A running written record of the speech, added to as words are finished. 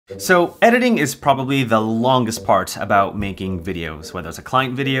So editing is probably the longest part about making videos, whether it's a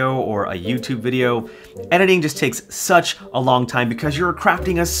client video or a YouTube video. Editing just takes such a long time because you're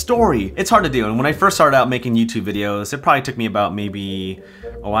crafting a story. It's hard to do, and when I first started out making YouTube videos, it probably took me about maybe,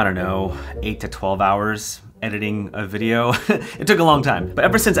 I don't know, 8 to 12 hours. Editing a video. It took a long time. But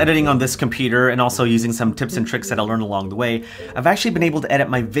ever since editing on this computer and also using some tips and tricks that I learned along the way, I've actually been able to edit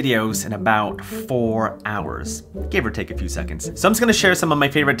my videos in about 4 hours, give or take a few seconds. So I'm just gonna share some of my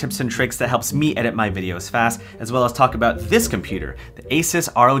favorite tips and tricks that helps me edit my videos fast, as well as talk about this computer, the ASUS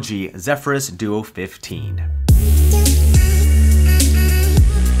ROG Zephyrus Duo 15.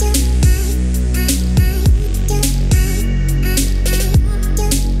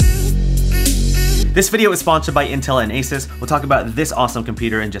 This video is sponsored by Intel and ASUS. We'll talk about this awesome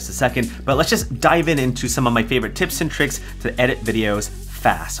computer in just a second, but let's just dive into some of my favorite tips and tricks to edit videos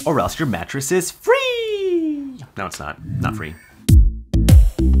fast, or else your mattress is free. No, it's not free.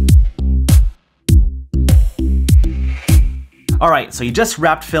 All right, so you just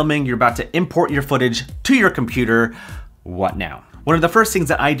wrapped filming, you're about to import your footage to your computer. What now? One of the first things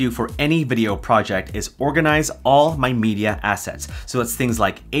that I do for any video project is organize all my media assets. So it's things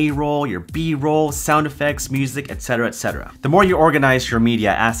like A-roll, your B-roll, sound effects, music, etc., etc. The more you organize your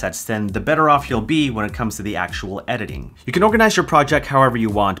media assets, then the better off you'll be when it comes to the actual editing. You can organize your project however you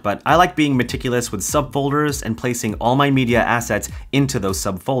want, but I like being meticulous with subfolders and placing all my media assets into those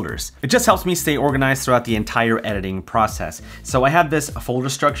subfolders. It just helps me stay organized throughout the entire editing process. So I have this folder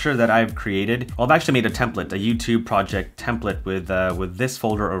structure that I've created. Well, I've actually made a template, a YouTube project template with this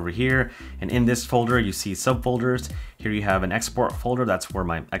folder over here, and in this folder you see subfolders. Here you have an export folder, that's where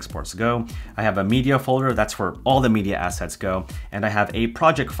my exports go. I have a media folder, that's where all the media assets go. And I have a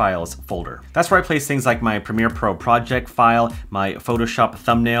project files folder. That's where I place things like my Premiere Pro project file, my Photoshop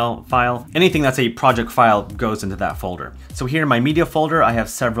thumbnail file. Anything that's a project file goes into that folder. So here in my media folder, I have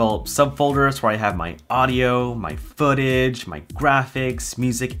several subfolders where I have my audio, my footage, my graphics,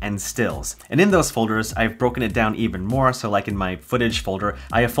 music, and stills. And in those folders, I've broken it down even more. So like in my footage folder,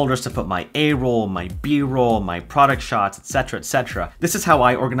 I have folders to put my A-roll, my B-roll, my product shots, etc., etc. This is how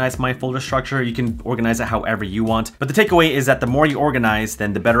I organize my folder structure. You can organize it however you want, but the takeaway is that the more you organize,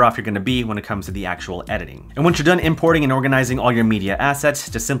 then the better off you're going to be when it comes to the actual editing. And once you're done importing and organizing all your media assets,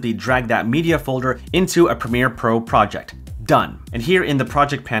 just simply drag that media folder into a Premiere Pro project. Done. And here in the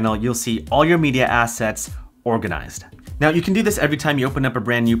project panel, you'll see all your media assets organized. Now you can do this every time you open up a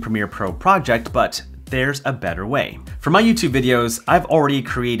brand new Premiere Pro project, but there's a better way. For my YouTube videos, I've already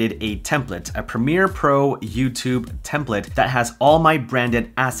created a template, a Premiere Pro YouTube template that has all my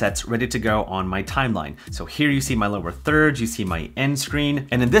branded assets ready to go on my timeline. So here you see my lower thirds, you see my end screen,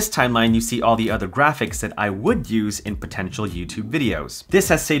 and in this timeline, you see all the other graphics that I would use in potential YouTube videos. This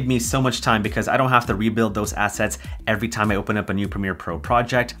has saved me so much time because I don't have to rebuild those assets every time I open up a new Premiere Pro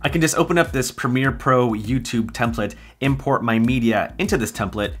project. I can just open up this Premiere Pro YouTube template, import my media into this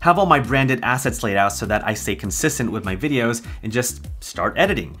template, have all my branded assets laid out so that I stay consistent with my videos and just start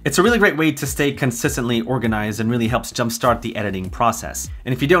editing. It's a really great way to stay consistently organized and really helps jumpstart the editing process.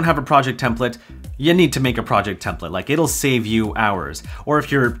 And if you don't have a project template, you need to make a project template. Like, it'll save you hours. Or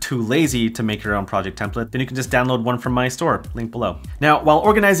if you're too lazy to make your own project template, then you can just download one from my store, link below. Now, while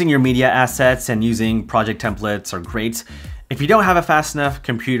organizing your media assets and using project templates are great, if you don't have a fast enough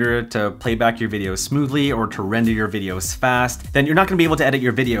computer to play back your videos smoothly or to render your videos fast, then you're not gonna be able to edit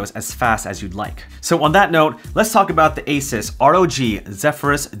your videos as fast as you'd like. So on that note, let's talk about the ASUS ROG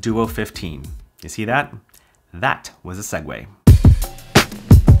Zephyrus Duo 15. You see that? That was a segue.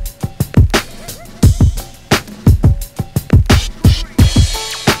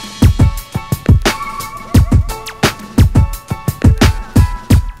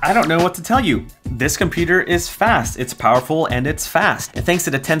 I don't know what to tell you. This computer is fast, it's powerful, and it's fast. And thanks to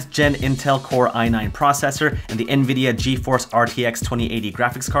the 10th gen Intel Core i9 processor and the NVIDIA GeForce RTX 2080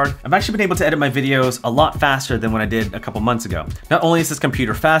 graphics card, I've actually been able to edit my videos a lot faster than what I did a couple months ago. Not only is this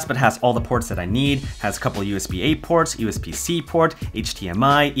computer fast, but has all the ports that I need, has a couple USB-A ports, USB-C port,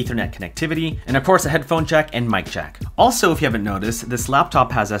 HDMI, Ethernet connectivity, and of course a headphone jack and mic jack. Also, if you haven't noticed, this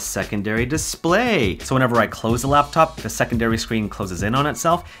laptop has a secondary display. So whenever I close the laptop, the secondary screen closes in on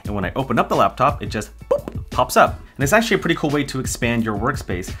itself, and when I open up the laptop, it just boop, pops up. And it's actually a pretty cool way to expand your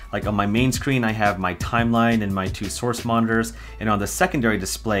workspace. Like on my main screen, I have my timeline and my 2 source monitors. And on the secondary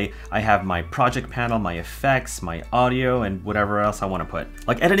display, I have my project panel, my effects, my audio, and whatever else I want to put.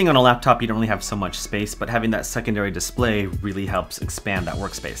 Like editing on a laptop, you don't really have so much space, but having that secondary display really helps expand that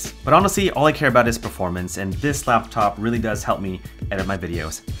workspace. But honestly, all I care about is performance, and this laptop really does help me edit my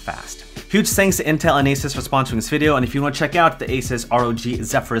videos fast. Huge thanks to Intel and ASUS for sponsoring this video, and if you want to check out the ASUS ROG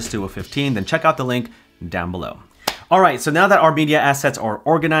Zephyrus Duo 15, then check out the link down below. All right, so now that our media assets are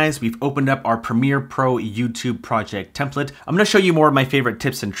organized, we've opened up our Premiere Pro YouTube project template. I'm gonna show you more of my favorite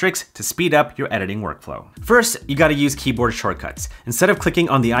tips and tricks to speed up your editing workflow. First, you gotta use keyboard shortcuts. Instead of clicking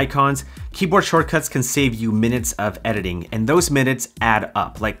on the icons, keyboard shortcuts can save you minutes of editing, and those minutes add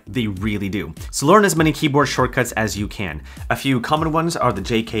up, like they really do. So learn as many keyboard shortcuts as you can. A few common ones are the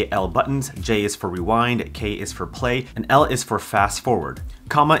JKL buttons. J is for rewind, K is for play, and L is for fast forward.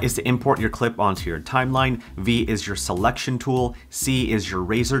 Comma is to import your clip onto your timeline. V is your selection tool. C is your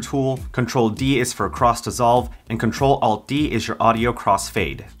razor tool. Control D is for cross dissolve, and Control Alt D is your audio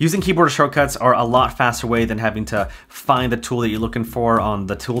crossfade. Using keyboard shortcuts are a lot faster way than having to find the tool that you're looking for on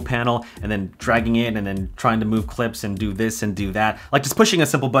the tool panel and then dragging it and then trying to move clips and do this and do that. Like just pushing a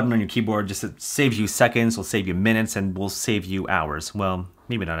simple button on your keyboard just saves you seconds, will save you minutes, and will save you hours. Well,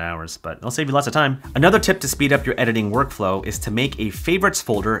 maybe not hours, but it'll save you lots of time. Another tip to speed up your editing workflow is to make a favorites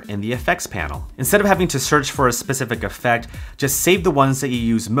folder in the effects panel. Instead of having to search for a specific effect, just save the ones that you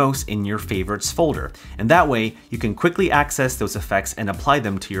use most in your favorites folder. And that way you can quickly access those effects and apply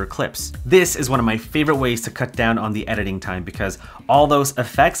them to your clips. This is one of my favorite ways to cut down on the editing time because all those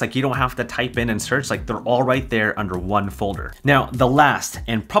effects, like you don't have to type in and search, like they're all right there under one folder. Now, the last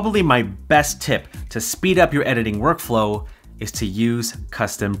and probably my best tip to speed up your editing workflow is to use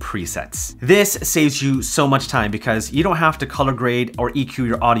custom presets. This saves you so much time because you don't have to color grade or EQ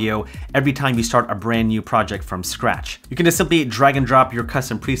your audio every time you start a brand new project from scratch. You can just simply drag and drop your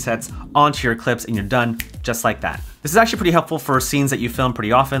custom presets onto your clips and you're done just like that. This is actually pretty helpful for scenes that you film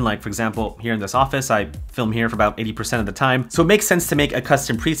pretty often. Like for example, here in this office, I film here for about 80% of the time. So it makes sense to make a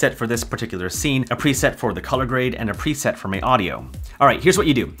custom preset for this particular scene, a preset for the color grade, and a preset for my audio. All right, here's what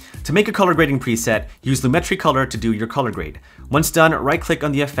you do. To make a color grading preset, use Lumetri Color to do your color grade. Once done, right-click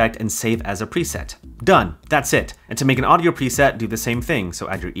on the effect and save as a preset. Done, that's it. And to make an audio preset, do the same thing. So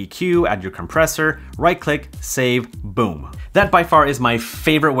add your EQ, add your compressor, right-click, save, boom. That by far is my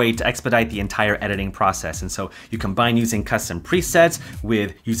favorite way to expedite the entire editing process. And so you combine using custom presets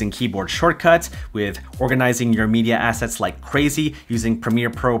with using keyboard shortcuts, with organizing your media assets like crazy, using Premiere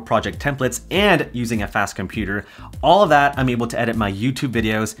Pro project templates, and using a fast computer. All of that, I'm able to edit my YouTube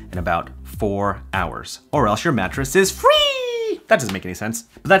videos in about 4 hours. Or else your mattress is free! That doesn't make any sense.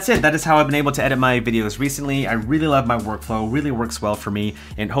 But that's it. That is how I've been able to edit my videos recently. I really love my workflow, really works well for me,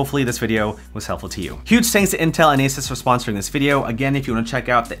 and hopefully this video was helpful to you. Huge thanks to Intel and ASUS for sponsoring this video. Again, if you want to check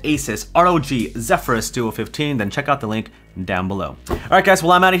out the ASUS ROG Zephyrus Duo 15, then check out the link down below. All right, guys,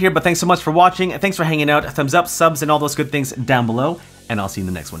 well, I'm out of here, but thanks so much for watching. Thanks for hanging out. Thumbs up, subs, and all those good things down below, and I'll see you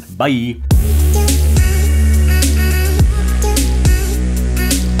in the next one. Bye.